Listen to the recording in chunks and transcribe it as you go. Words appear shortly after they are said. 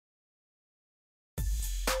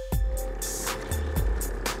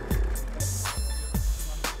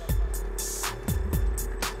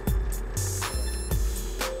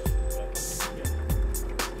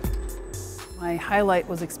highlight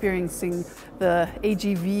was experiencing the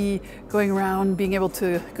AGV going around, being able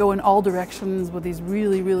to go in all directions with these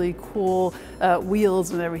really, really cool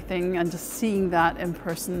wheels and everything, and just seeing that in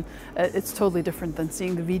person. It's totally different than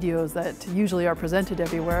seeing the videos that usually are presented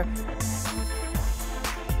everywhere.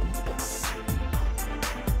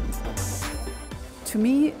 To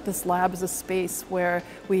me, this lab is a space where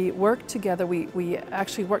we work together, we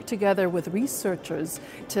actually work together with researchers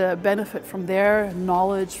to benefit from their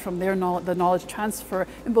knowledge, the knowledge transfer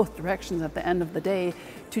in both directions at the end of the day,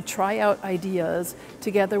 to try out ideas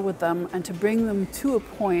together with them and to bring them to a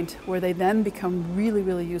point where they then become really,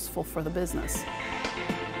 really useful for the business.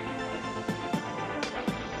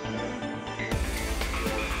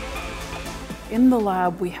 In the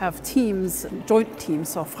lab, we have teams, joint teams,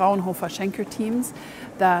 so Fraunhofer-Schenker teams,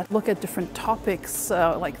 that look at different topics,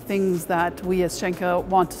 like things that we as Schenker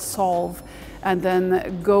want to solve, and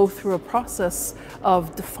then go through a process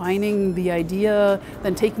of defining the idea,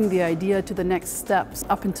 then taking the idea to the next steps,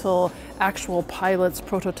 up until actual pilots,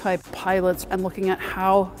 prototype pilots, and looking at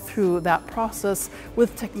how through that process,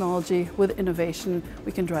 with technology, with innovation,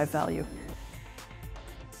 we can drive value.